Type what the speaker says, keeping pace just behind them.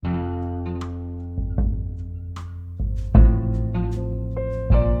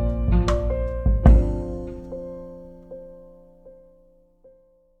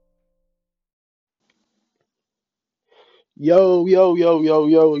Yo, yo, yo, yo,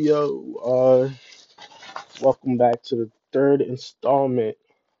 yo, yo. Welcome back to the third installment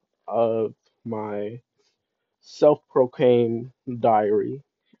of my self-proclaimed diary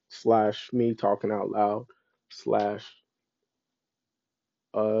slash me talking out loud slash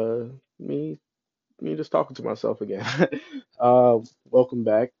uh me me just talking to myself again. Welcome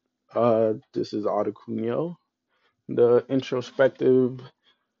back. This is Otto Cunyo, the introspective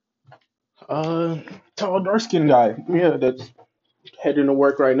uh tall dark skinned guy. Yeah, that's heading to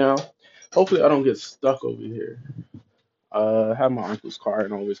work right now. Hopefully I don't get stuck over here. I have my uncle's car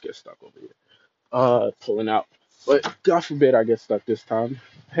and always get stuck over here. Pulling out. But God forbid I get stuck this time.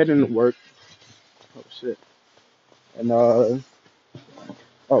 Heading to work. Oh shit. And oh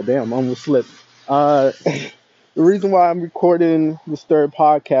damn, I almost slipped. The reason why I'm recording this third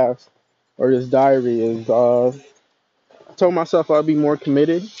podcast or this diary is I told myself I'd be more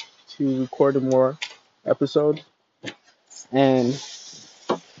committed to recording more episodes, and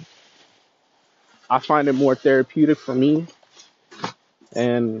I find it more therapeutic for me,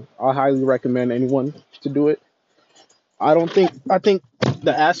 and I highly recommend anyone to do it. I think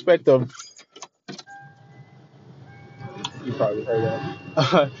the aspect of you probably heard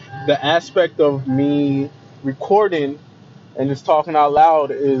that. The aspect of me recording and just talking out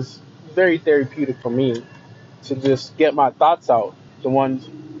loud is very therapeutic for me to just get my thoughts out, the ones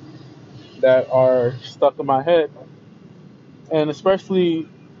that are stuck in my head. And especially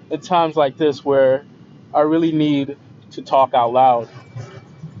at times like this where I really need to talk out loud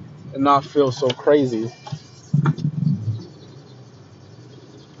and not feel so crazy.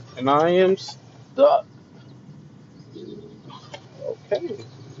 And I am stuck. Okay.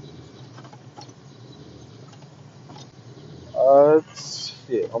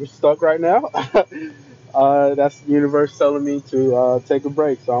 Shit, I'm stuck right now. That's the universe telling me to take a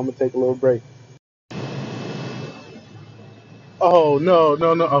break, so I'm gonna take a little break. Oh no,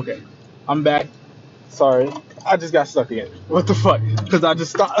 no, no. Okay, I'm back. Sorry, I just got stuck again. What the fuck? Because I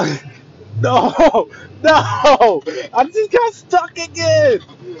just stopped. No, no, I just got stuck again.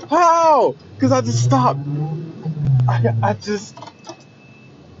 How? Because I just stopped. I just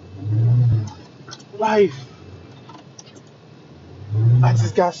life. I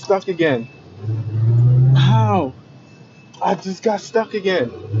just got stuck again. How? I just got stuck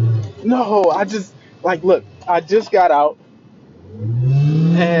again. No, I just like look. I just got out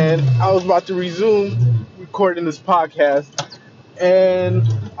and I was about to resume recording this podcast, and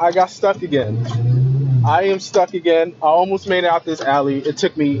I got stuck again. I am stuck again. I almost made it out this alley. It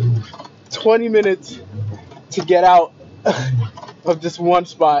took me 20 minutes to get out of this one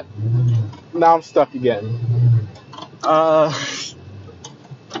spot. Now I'm stuck again. Uh,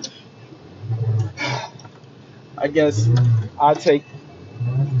 I guess I take.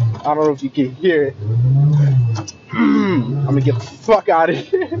 I don't know if you can hear it. I'm gonna get the fuck out of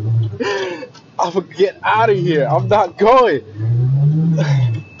here. I'm gonna get out of here. I'm not going.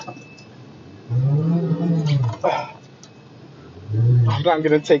 I'm not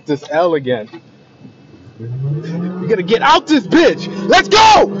gonna take this L again. We're gonna get out this bitch. Let's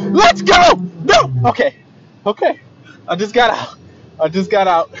go. Let's go. No. Okay. Okay. I just got out. I just got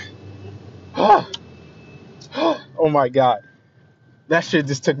out. Oh my god. That shit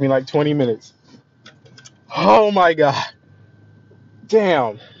just took me like 20 minutes. Oh my god.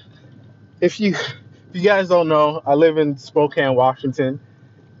 Damn. If you guys don't know, I live in Spokane, Washington,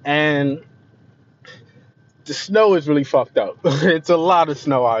 and the snow is really fucked up. It's a lot of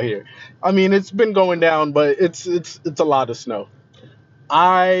snow out here. I mean, it's been going down, but it's a lot of snow.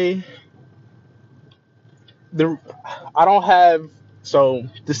 I the I don't have so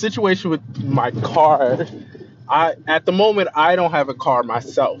the situation with my car. I at the moment I don't have a car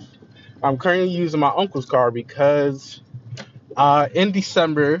myself. I'm currently using my uncle's car because in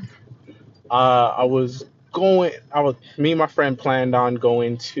December I was me and my friend planned on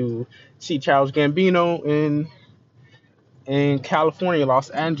going to see Charles Gambino in California, Los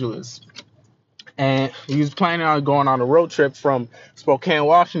Angeles. And he was planning on going on a road trip from Spokane,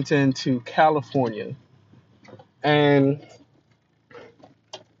 Washington to California. And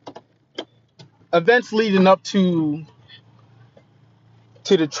events leading up to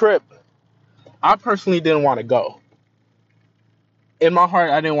the trip, I personally didn't want to go. In my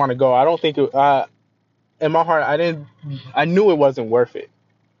heart, I didn't want to go. I don't think it, in my heart, I knew it wasn't worth it.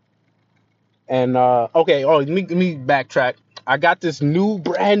 And okay, let me backtrack. I got this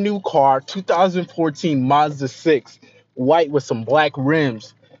brand new car, 2014 Mazda 6, white with some black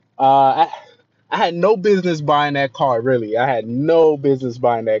rims. I had no business buying that car, really. I had no business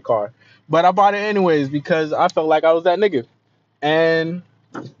buying that car, but I bought it anyways because I felt like I was that nigga. And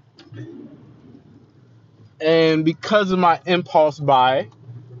And because of my impulse buy,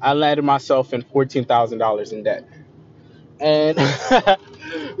 I landed myself in $14,000 in debt. And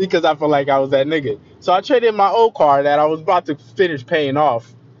because I felt like I was that nigga. So I traded in my old car that I was about to finish paying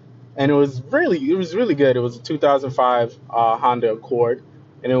off. And it was really good. It was a 2005 Honda Accord,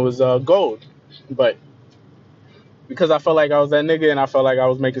 and it was gold. But because I felt like I was that nigga and I felt like I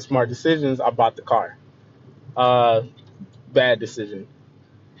was making smart decisions, I bought the car. Uh, Bad decision.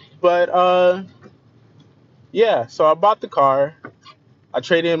 But yeah, so I bought the car. I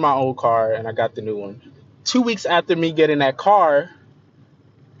traded in my old car and I got the new one. 2 weeks after me getting that car,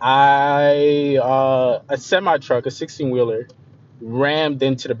 a semi truck, a 16 wheeler, rammed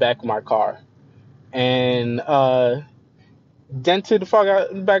into the back of my car and dented the fuck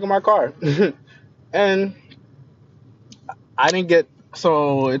out the back of my car. And I didn't get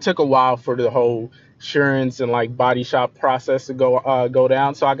so it took a while for the whole insurance and like body shop process to go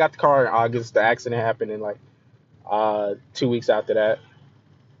down. So I got the car in August. The accident happened in like 2 weeks after that,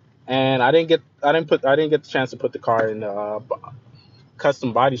 and I didn't get the chance to put the car in the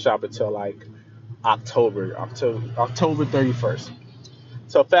custom body shop until like October 31st.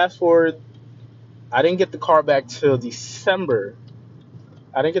 So fast forward, I didn't get the car back till December.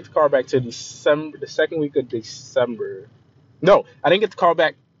 I didn't get the car back till December, the second week of December. No, I didn't get the car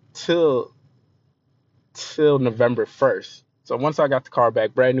back till November 1st. So once I got the car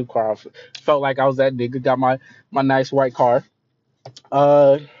back, brand new car, I felt like I was that nigga. Got my nice white car.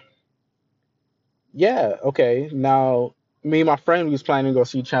 Uh, yeah, okay. Now me and my friend was planning to go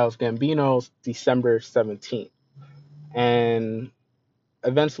see Charles Gambino December 17th, and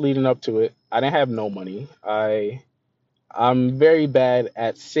events leading up to it, I didn't have no money. I'm very bad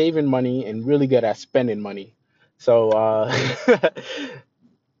at saving money and really good at spending money. So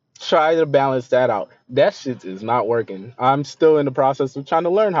try to balance that out. That shit is not working. I'm still in the process of trying to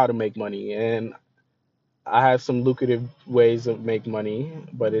learn how to make money, and I have some lucrative ways of make money,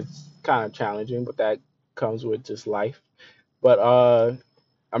 but it's kind of challenging. But that comes with just life. But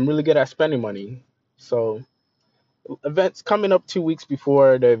I'm really good at spending money. So events coming up 2 weeks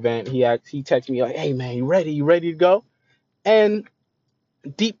before the event, he texted me like, "Hey man, you ready? You ready to go?" And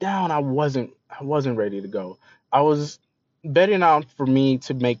deep down, I wasn't ready to go. I was betting on for me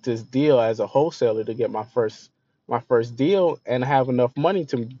to make this deal as a wholesaler to get my first deal and have enough money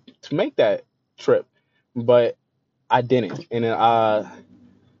to make that trip, but I didn't, and I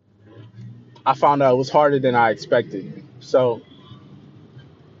found out it was harder than I expected. So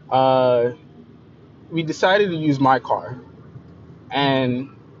uh, we decided to use my car, and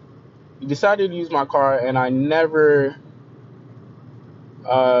we decided to use my car, and I never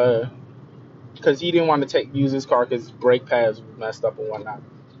uh, because he didn't want to use his car because brake pads were messed up and whatnot.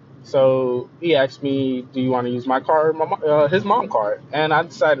 So he asked me, "Do you want to use my car, or his mom car?" And I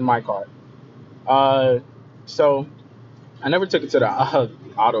decided my car. Uh, so I never took it to the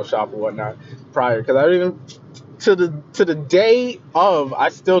auto shop or whatnot prior because I didn't even to the day of. I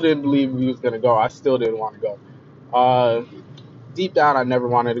still didn't believe he was gonna go. I still didn't want to go. Uh, Deep down, I never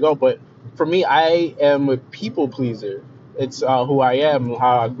wanted to go. But for me, I am a people pleaser. It's who I am,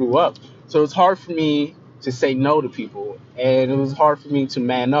 how I grew up. So it's hard for me to say no to people, and it was hard for me to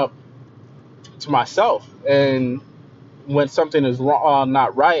man up to myself. And when something is wrong,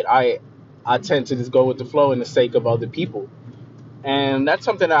 not right, I tend to just go with the flow in the sake of other people, and that's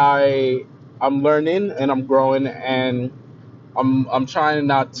something I'm learning and I'm growing, and I'm trying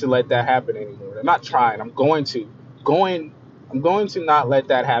not to let that happen anymore. I'm not trying. Going. I'm going to not let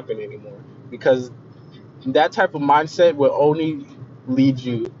that happen anymore because that type of mindset will only lead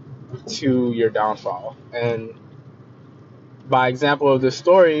you to your downfall. And by example of this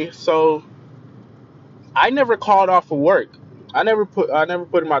story, so I never called off for work. I never put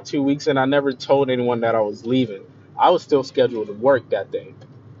in my 2 weeks, and I never told anyone that I was leaving. I was still scheduled to work that day.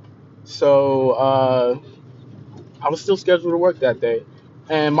 So I was still scheduled to work that day,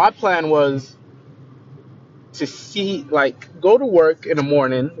 and my plan was to go to work in the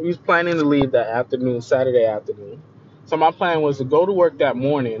morning. We was planning to leave that afternoon, Saturday afternoon. So my plan was to go to work that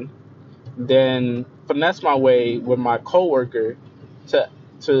morning, then finesse my way with my coworker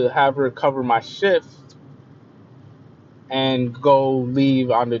to have her cover my shift and go leave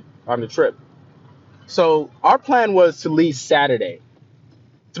on the trip. So our plan was to leave Saturday,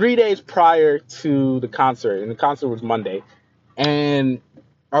 3 days prior to the concert, and the concert was Monday. And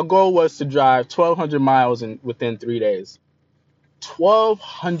our goal was to drive 1,200 miles within 3 days.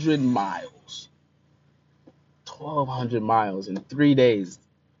 1,200 miles. 1,200 miles in 3 days.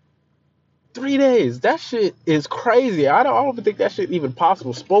 3 days. That shit is crazy. I don't even think that shit even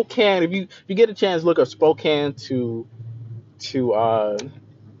possible. Spokane. If you get a chance, look up Spokane to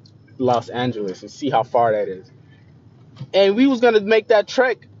Los Angeles and see how far that is. And we was gonna make that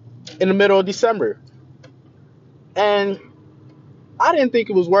trek in the middle of December, and I didn't think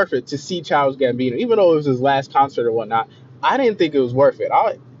it was worth it to see Childish Gambino, even though it was his last concert or whatnot. I didn't think it was worth it.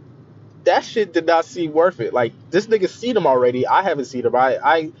 That shit did not seem worth it. Like, this nigga seen him already. I haven't seen him.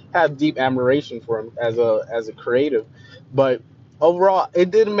 I have deep admiration for him as a creative, but overall,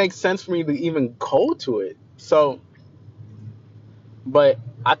 it didn't make sense for me to even go to it. So, but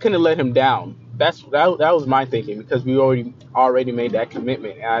I couldn't let him down. That was my thinking, because we already made that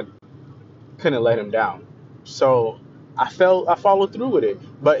commitment, and I couldn't let him down. So I followed through with it.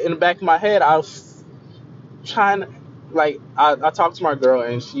 But in the back of my head, I was trying to, like, I talked to my girl,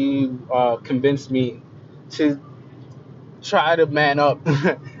 and she convinced me to try to man up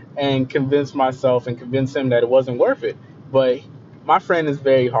and convince myself and convince him that it wasn't worth it. But my friend is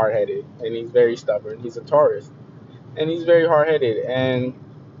very hard headed, and he's very stubborn. He's a Taurus, and he's very hard headed. And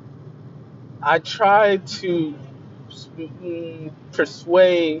I tried to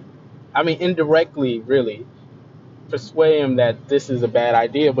persuade, I mean, indirectly, really, persuade him that this is a bad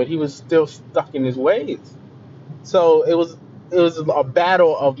idea, but he was still stuck in his ways. So it was a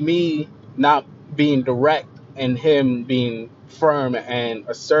battle of me not being direct and him being firm and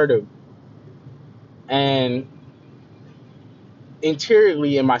assertive. And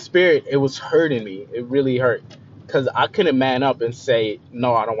interiorly in my spirit, it was hurting me. It really hurt, because I couldn't man up and say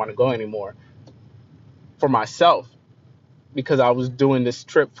no, I don't want to go anymore for myself, because I was doing this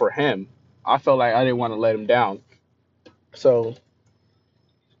trip for him. I felt like I didn't want to let him down. So,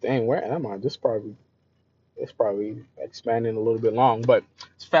 dang, where am I? It's probably expanding a little bit long, but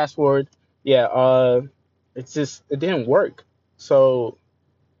fast forward. Yeah, it didn't work. So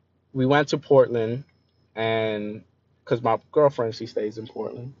we went to Portland, and because my girlfriend, she stays in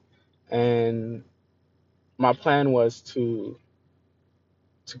Portland, and my plan was to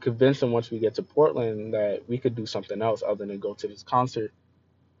convince him, once we get to Portland, that we could do something else other than go to this concert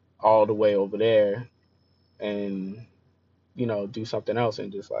all the way over there, and do something else,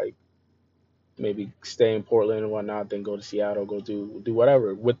 and just like maybe stay in Portland and whatnot, then go to Seattle, go do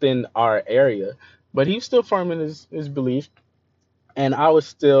whatever within our area. But he was still firm in his belief, and I was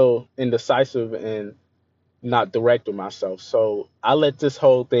still indecisive and not direct with myself. So I let this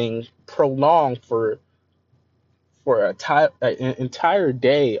whole thing prolong for an entire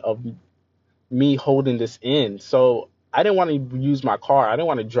day of me holding this in. So I didn't want to use my car. I didn't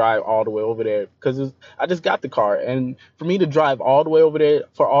want to drive all the way over there, because I just got the car, and for me to drive all the way over there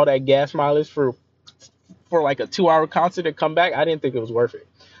for all that gas mileage for like a 2 hour concert and come back, I didn't think it was worth it.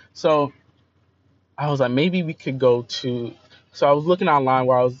 So I was like, maybe we could go to. So I was looking online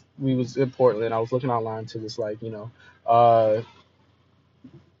while we was in Portland. I was looking online to this, like, uh,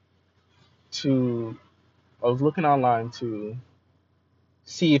 to I was looking online to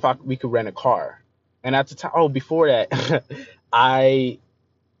see if we could rent a car. And at the time, before that, I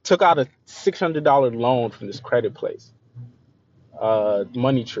took out a $600 loan from this credit place,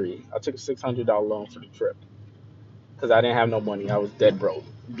 Money Tree. I took a $600 loan for the trip, because I didn't have no money. I was dead broke,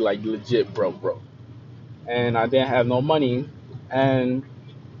 like legit broke. And I didn't have no money, and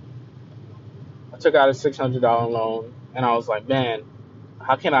I took out a $600 loan, and I was like, man,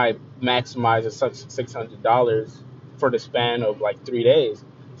 how can I maximize a such $600 for the span of like 3 days?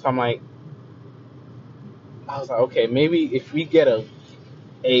 So I was like, okay, maybe if we get a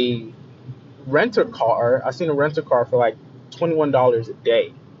renter car. I seen a renter car for like $21 a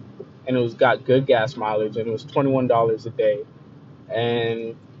day, and it was got good gas mileage, and it was $21 a day,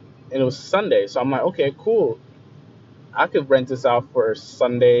 and it was Sunday. So I'm like, okay, cool. I could rent this out for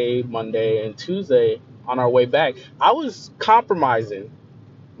Sunday, Monday, and Tuesday on our way back. I was compromising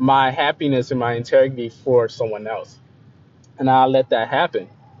my happiness and my integrity for someone else, and I let that happen.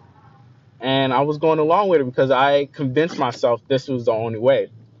 And I was going along with it because I convinced myself this was the only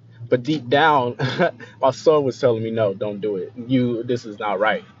way. But deep down, my soul was telling me, no, don't do it. This is not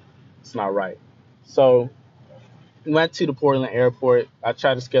right. It's not right. So we went to the Portland airport. I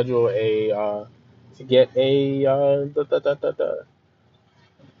tried to schedule to get a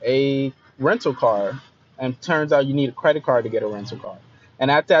rental car, and turns out you need a credit card to get a rental car.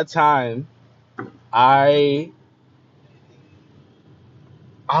 And at that time, I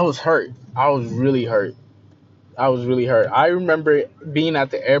was hurt. I was really hurt. I remember being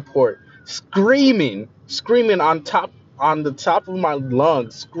at the airport screaming on the top of my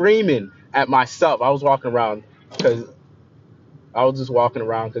lungs, screaming at myself. I was walking around because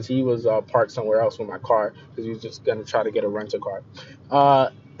he was parked somewhere else with my car, because he was just gonna try to get a rental car.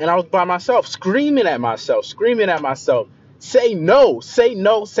 And I was by myself, screaming at myself, say no, say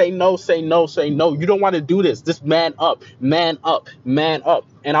no, say no, say no, say no. You don't want to do this. Just man up, man up, man up.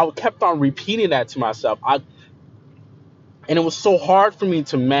 And I kept on repeating that to myself. And it was so hard for me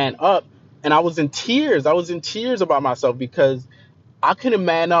to man up. And I was in tears. I was in tears about myself because I couldn't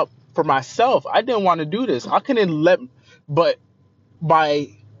man up for myself. I didn't want to do this. I couldn't let, but my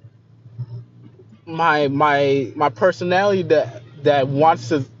my personality that wants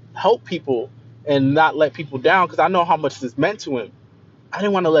to help people and not let people down, because I know how much this meant to him. I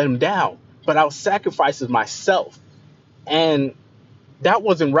didn't want to let him down, but I was sacrificing myself, and that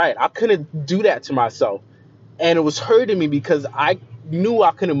wasn't right. I couldn't do that to myself, and it was hurting me because I knew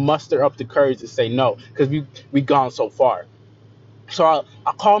I couldn't muster up the courage to say no because we gone so far. So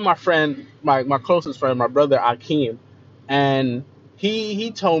I called my friend, my closest friend, my brother Akeem, and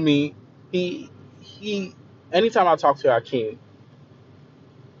he told me he he anytime I talk to Akeem,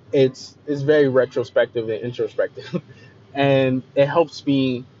 it's very retrospective and introspective, and it helps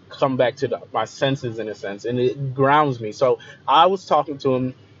me come back to my senses in a sense, and it grounds me. So I was talking to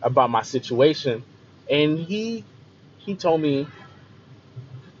him about my situation, and he told me,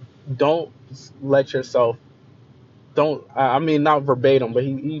 don't let yourself, don't, I mean, not verbatim, but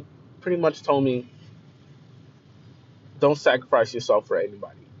he pretty much told me, don't sacrifice yourself for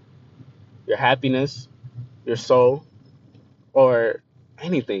anybody, your happiness, your soul, or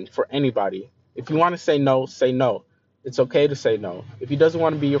anything for anybody. If you want to say no, say no. It's okay to say no. If he doesn't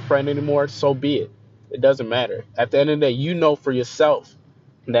want to be your friend anymore, so be it. It doesn't matter. At the end of the day, you know for yourself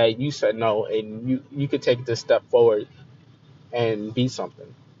that you said no, and you could take this step forward and be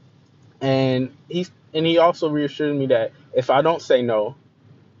something. And he also reassured me that if I don't say no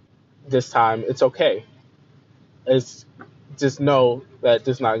this time, it's okay. It's just know that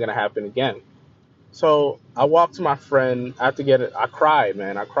this is not gonna happen again. So I walked to my friend. I had to get it. I cried,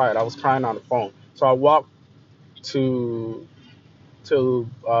 man. I cried. I was crying on the phone. So I walked to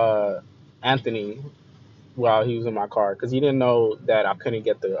Anthony while he was in my car because he didn't know that I couldn't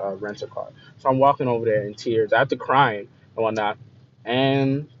get the rental car. So I'm walking over there in tears after crying and whatnot.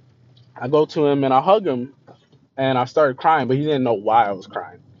 And I go to him and I hug him and I started crying, but he didn't know why I was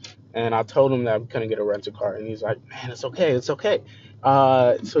crying. And I told him that we couldn't get a rental car, and he's like, "Man, it's okay, it's okay."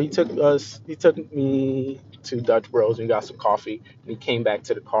 So he took me to Dutch Bros and got some coffee, and he came back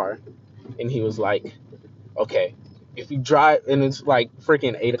to the car, and he was like, "Okay, if you drive," and it's like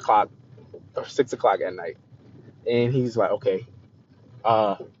freaking 8 o'clock or 6 o'clock at night, and he's like, "Okay,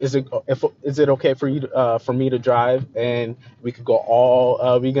 is it okay for you to, for me to drive, and we could go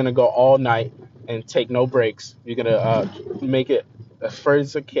we're gonna go all night and take no breaks. We're gonna make it as far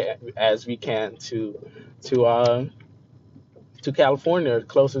as we can to uh to California,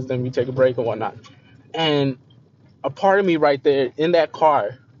 closest, then we take a break and whatnot." And a part of me right there in that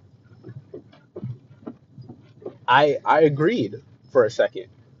car, I agreed for a second.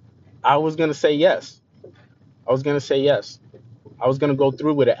 I was gonna say yes. I was gonna say yes. I was gonna go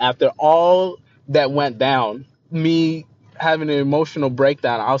through with it after all that went down. Me having an emotional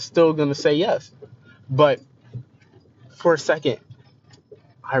breakdown, I was still gonna say yes. But for a second,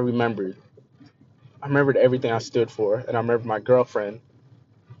 I remembered. I remembered everything I stood for, and I remembered my girlfriend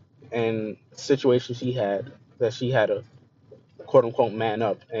and situations she had, that she had to quote unquote man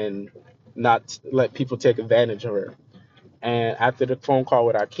up and not let people take advantage of her. And after the phone call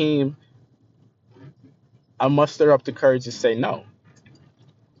with Akeem, I mustered up the courage to say no.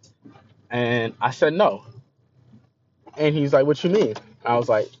 And I said no. And he's like, "What you mean?" I was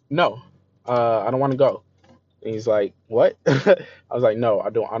like, "No, I don't want to go." And he's like, "What?" I was like, "No, I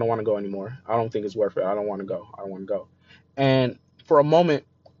don't want to go anymore. I don't think it's worth it. I don't want to go. I don't want to go." And for a moment,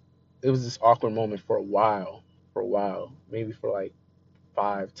 it was this awkward moment for a while, maybe for like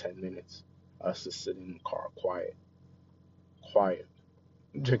 5, 10 minutes, us just sitting in the car, quiet,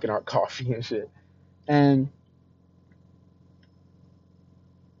 drinking our coffee and shit. And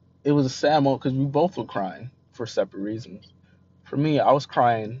it was a sad moment because we both were crying for separate reasons. For me, I was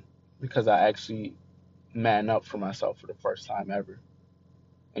crying because I actually man up for myself for the first time ever.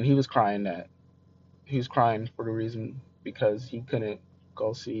 And he was crying for the reason because he couldn't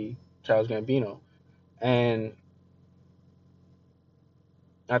go see Charles Gambino. And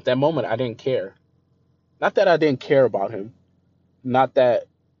at that moment, I didn't care. Not that I didn't care about him. Not that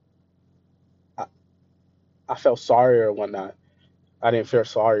I, I felt sorry or whatnot. I didn't feel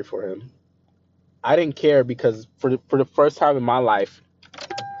sorry for him. I didn't care because for the first time in my life,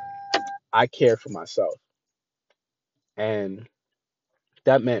 I cared for myself, and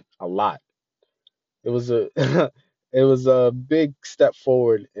that meant a lot. It was a it was a big step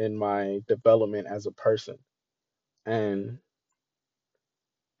forward in my development as a person, and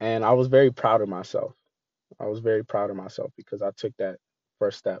I was very proud of myself. I was very proud of myself because I took that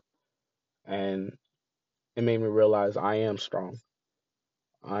first step, and it made me realize I am strong.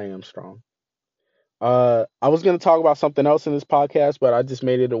 I am strong. I was gonna talk about something else in this podcast, but I just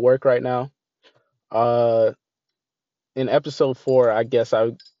made it to work right now. Uh, in episode 4, I guess I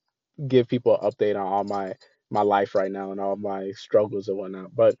would give people an update on all my life right now and all my struggles and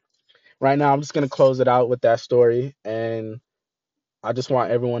whatnot. But right now, I'm just gonna close it out with that story, and I just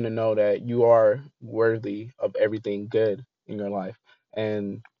want everyone to know that you are worthy of everything good in your life,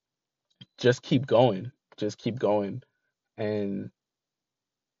 and just keep going. Just keep going, and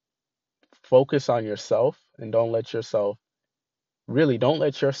focus on yourself, and don't let yourself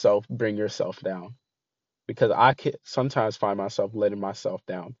bring yourself down, because I can sometimes find myself letting myself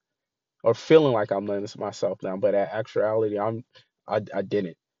down or feeling like I'm letting myself down, but at actuality, I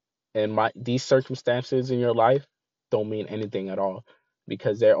didn't. And my these circumstances in your life don't mean anything at all,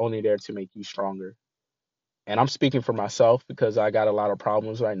 because they're only there to make you stronger. And I'm speaking for myself because I got a lot of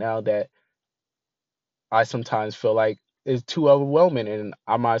problems right now that I sometimes feel like is too overwhelming and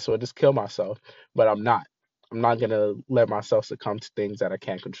I might as well just kill myself. But I'm not. I'm not gonna let myself succumb to things that I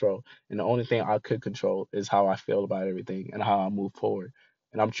can't control. And the only thing I could control is how I feel about everything and how I move forward.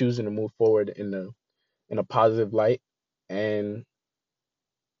 And I'm choosing to move forward in a positive light, and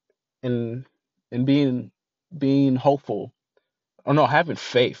and and being hopeful. Or no, having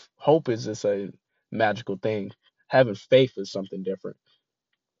faith. Hope is just a magical thing. Having faith is something different.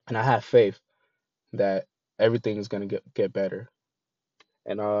 And I have faith that everything is gonna get better.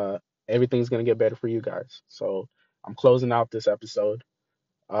 And everything's gonna get better for you guys. So I'm closing out this episode.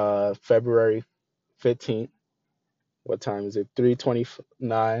 February 15th. What time is it?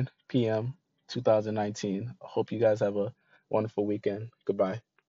 3:29 p.m. 2019. I hope you guys have a wonderful weekend. Goodbye.